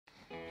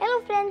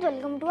Friends,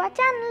 welcome to our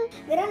channel.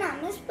 मेरा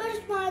नाम है स्पर्श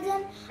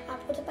महाजन।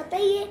 आपको तो पता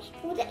ही है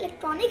कि मुझे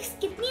इलेक्ट्रॉनिक्स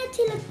कितनी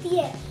अच्छी लगती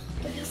है।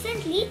 तो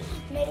रिसेंटली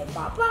मेरे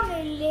पापा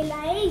मेरे लिए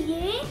लाए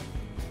ये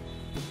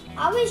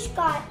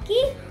आविष्कार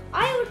की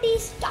IoT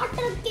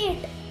स्टार्टर किट,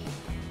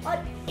 और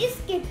इस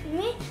किट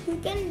में you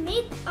can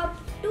make up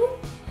to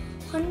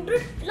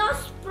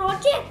 100+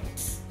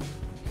 projects.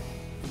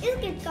 इस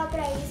किट का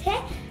प्राइस है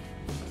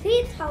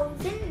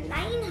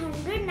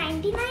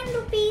 3999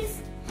 रुपीज।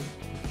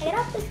 अगर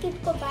आप इस किट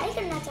को बाय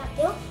करना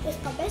चाहते हो तो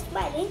इसका बेस्ट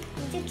बाय लिंक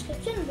नीचे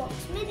डिस्क्रिप्शन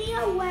बॉक्स में दिया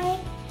हुआ है,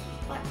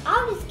 और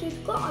आप इस किट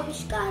को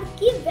आविष्कार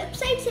की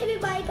वेबसाइट से भी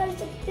बाय कर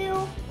सकते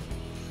हो।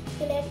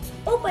 So let's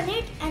open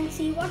it and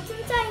see what's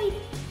inside.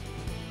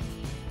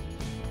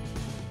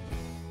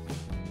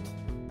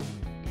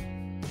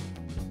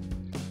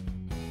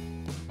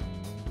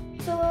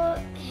 So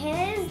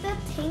here's the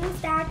things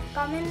that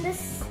come in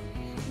this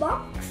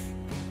box: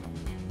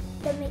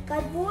 the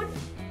maker board,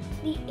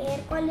 the air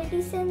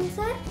quality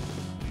sensor,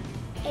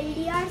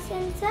 LDR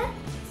sensor,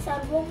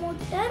 servo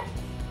motor,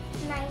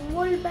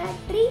 9-volt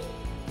battery,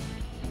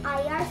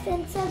 IR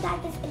sensor,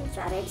 that is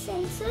infrared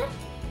sensor,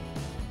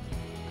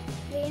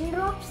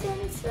 raindrop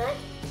sensor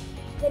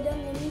with a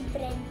mini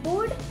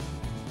breadboard,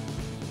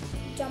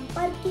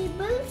 jumper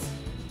cables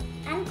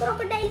and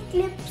crocodile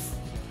clips.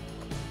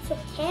 So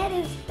here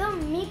is the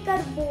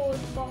maker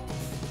board box.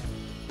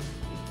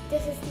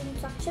 This is the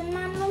instruction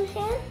manual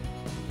here.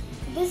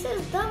 This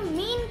is the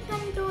main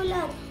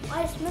controller, और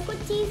इसमें कुछ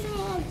चीज़ें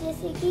हैं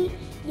जैसे कि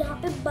यहाँ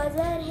पे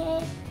buzzer है,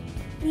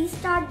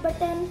 रीस्टार्ट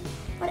बटन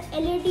और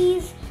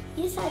LEDs।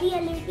 ये सारी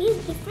LEDs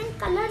डिफरेंट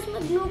कलर्स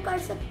में ग्लो कर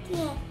सकती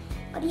हैं,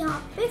 और यहाँ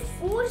पे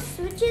 4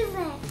 स्विचेस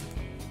हैं।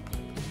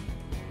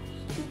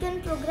 You can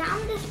program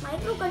this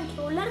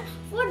microcontroller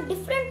for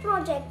different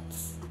projects.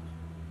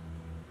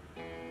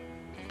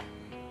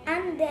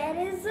 And there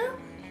is a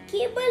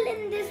cable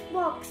in this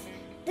box.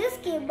 This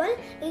cable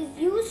is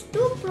used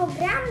to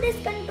program this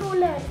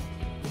controller.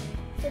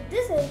 So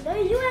this is the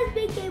USB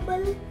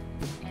cable.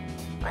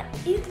 और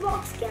इस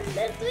box के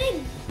अंदर तो एक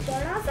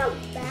बड़ा सा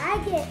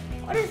bag है,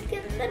 और इसके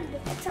अंदर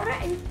बहुत सारा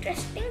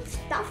इंटरेस्टिंग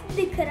स्टफ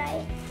दिख रहा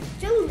है।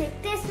 चलो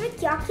देखते हैं इसमें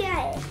क्या क्या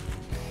है।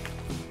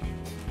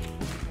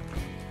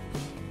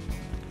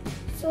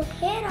 So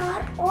here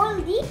are all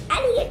the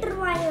alligator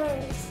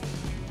wires.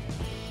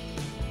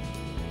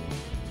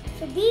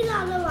 So these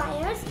are the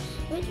wires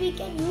which we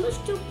can use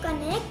to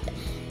connect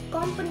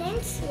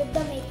components with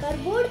the maker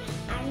board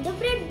and the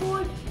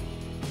breadboard.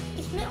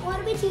 इसमें और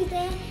भी चीजें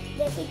हैं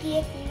जैसे कि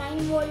एक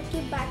 9 वोल्ट की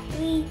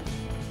बैटरी,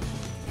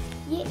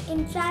 ये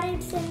इंफ्रारेड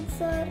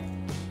सेंसर,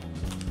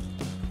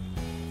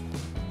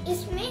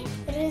 इसमें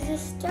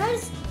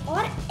रेजिस्टर्स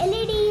और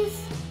LEDs,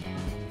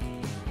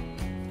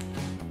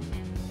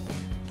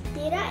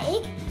 तेरा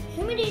एक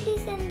humidity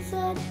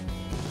sensor,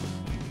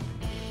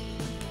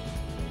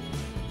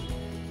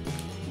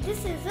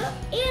 this is a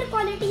air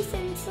quality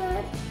sensor,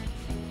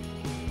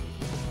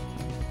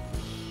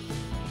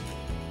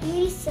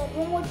 ये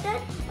सर्वो मोटर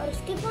और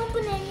उसके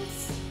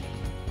कंपोनेंट्स,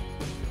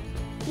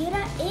 ये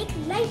रहा एक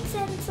लाइट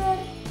सेंसर,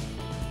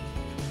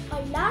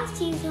 और लास्ट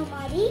चीज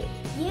हमारी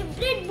ये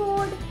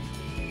breadboard.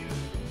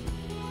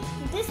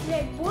 This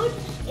breadboard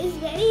is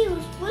very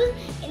useful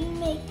in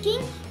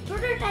making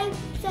prototype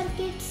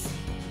circuits.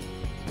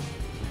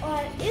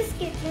 और इस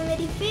किट में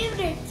मेरी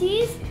फेवरेट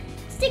चीज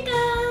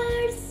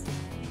स्टिकर्स।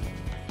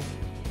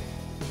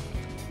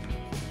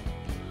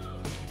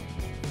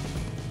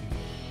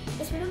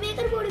 इसमें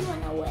मेकर बोर्ड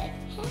बना हुआ है।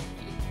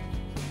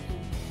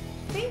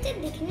 फ्रेंड्स, ये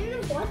दिखने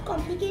में बहुत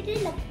कॉम्प्लिकेटेड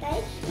लगता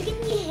है, लेकिन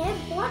ये है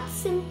बहुत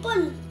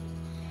सिंपल।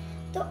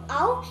 तो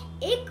आओ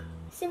एक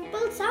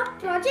सिंपल सा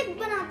प्रोजेक्ट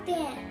बनाते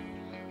हैं।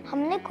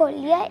 हमने खोल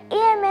लिया है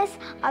AMS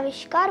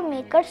आविष्कार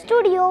मेकर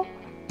स्टूडियो।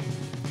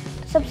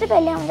 सबसे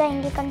पहले हम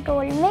जाएंगे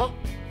कंट्रोल में,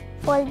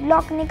 फर्स्ट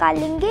ब्लॉक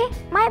निकालेंगे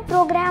माय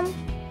प्रोग्राम।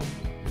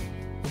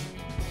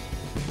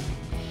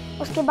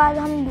 उसके बाद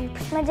हम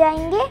लूप्स में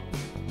जाएंगे,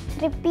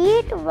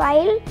 रिपीट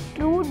वाइल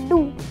ट्रू डू।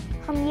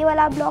 हम ये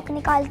वाला ब्लॉक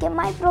निकाल के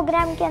माय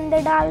प्रोग्राम के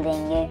अंदर डाल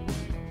देंगे।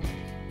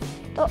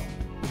 तो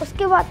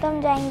उसके बाद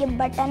हम जाएंगे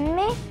बटन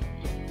में,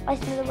 और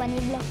इसमें तो बनी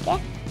ब्लॉक है,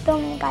 तो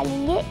हम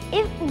निकालेंगे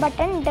if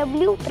button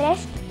W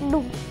pressed do.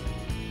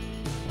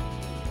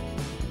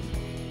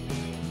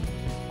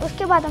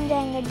 उसके बाद हम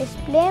जाएंगे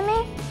डिस्प्ले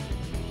में,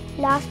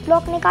 लास्ट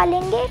ब्लॉक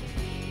निकालेंगे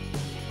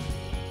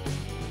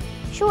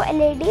शो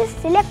LED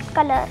सिलेक्ट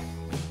कलर।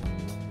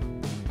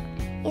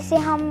 इसे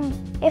हम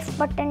इफ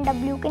बटन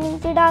W के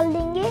नीचे डाल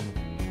देंगे।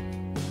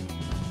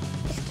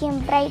 इसकी हम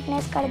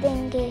ब्राइटनेस कर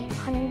देंगे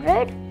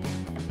 100।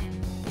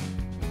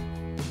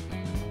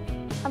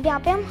 अब यहाँ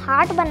पे हम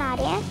हार्ट बना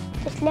रहे हैं,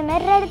 इसलिए मैं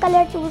रेड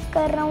कलर चूज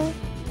कर रहा हूँ।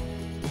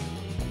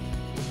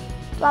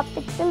 तो आप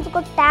पिक्सेल्स को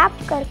टैप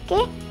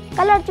करके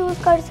कलर चूज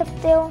कर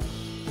सकते हो,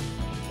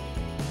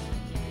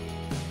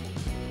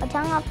 और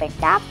जहाँ पे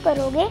टैप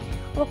करोगे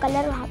वो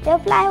कलर वहाँ पे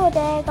अप्लाई हो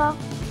जाएगा।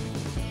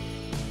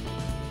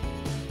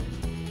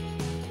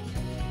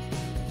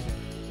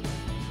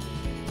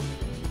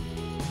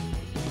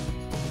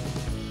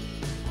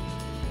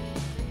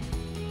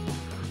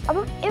 अब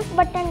हम इफ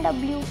बटन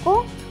W को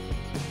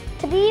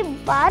 3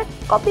 बार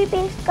कॉपी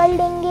पेस्ट कर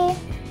लेंगे।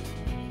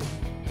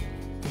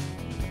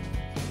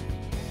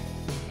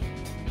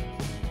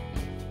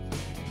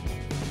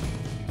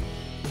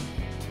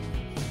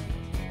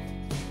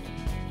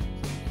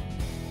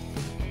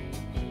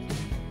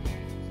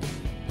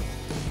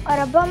 और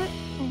अब हम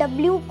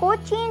W को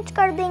चेंज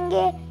कर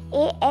देंगे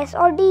A, S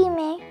और D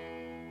में।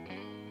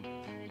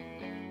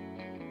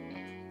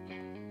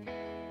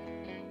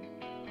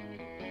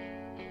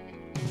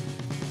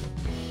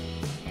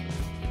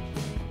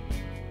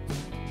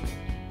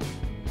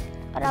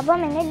 और अब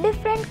हम इन्हें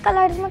डिफरेंट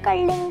कलर्स में कर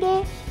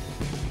लेंगे।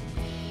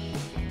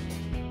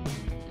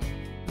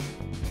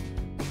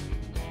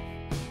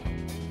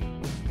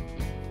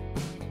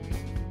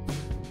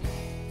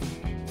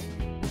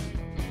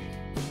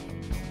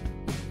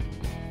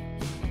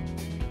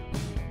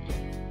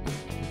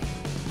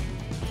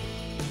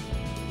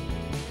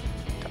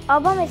 तो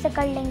अब हम इसे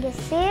कर लेंगे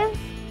सेव।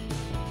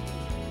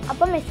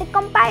 अब हम इसे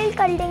कंपाइल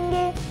कर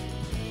लेंगे।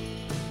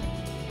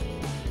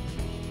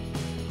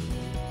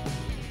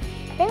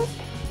 फ्रेंड्स,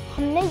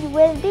 हमने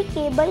USB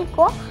केबल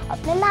को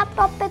अपने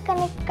लैपटॉप पे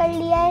कनेक्ट कर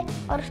लिया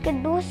है और उसके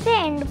दूसरे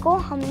एंड को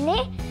हमने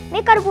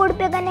मेकर बोर्ड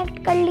पे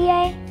कनेक्ट कर लिया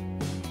है।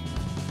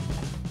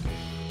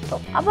 तो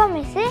अब हम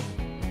इसे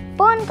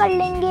बर्न कर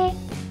लेंगे।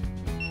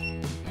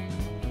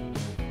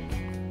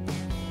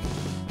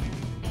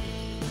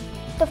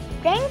 तो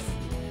फ्रेंड्स,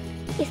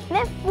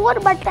 इसमें 4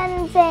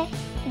 बटन्स हैं,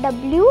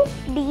 W,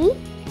 D,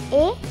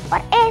 A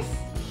और S।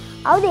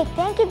 अब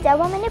देखते हैं कि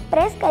जब हम इन्हें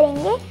प्रेस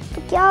करेंगे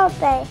तो क्या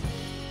होता है।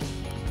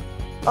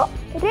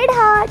 Red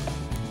heart,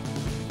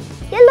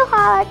 yellow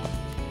heart,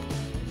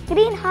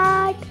 green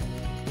heart,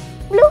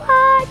 blue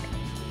heart,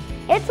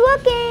 it's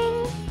working,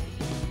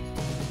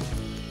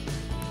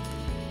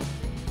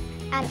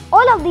 and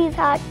all of these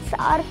hearts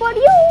are for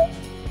you.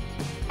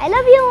 I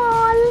love you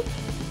all.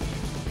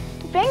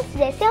 Friends,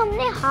 जैसे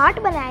हमने हार्ट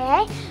बनाया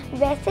है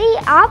वैसे ही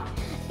आप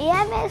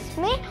AMS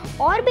में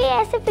और भी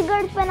ऐसे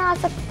फिगर्स बना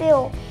सकते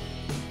हो।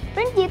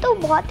 फ्रेंड्स, ये तो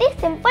बहुत ही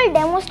सिंपल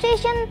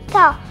डेमोन्स्ट्रेशन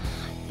था।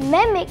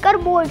 मैं मेकर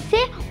बोर्ड से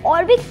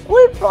और भी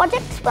कूल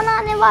प्रोजेक्ट्स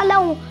बनाने वाला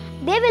हूँ।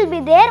 They will be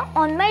there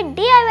on my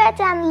DIY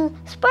channel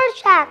Sparsh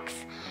Hacks.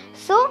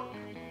 So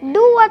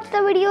do watch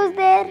the videos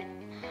there.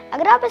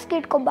 अगर आप इस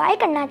किट को बाय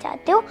करना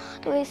चाहते हो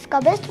तो इसका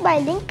बेस्ट बाय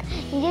लिंक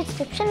नीचे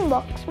डिस्क्रिप्शन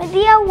बॉक्स में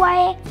दिया हुआ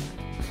है।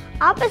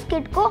 आप इस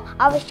किट को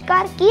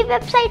आविष्कार की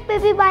वेबसाइट पे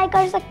भी बाय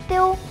कर सकते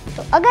हो।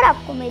 तो अगर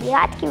आपको मेरी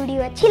आज की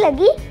वीडियो अच्छी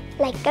लगी,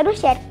 लाइक करो,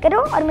 शेयर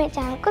करो और मेरे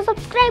चैनल को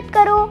सब्सक्राइब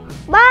करो।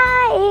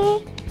 Bye,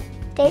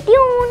 stay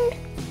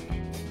tuned.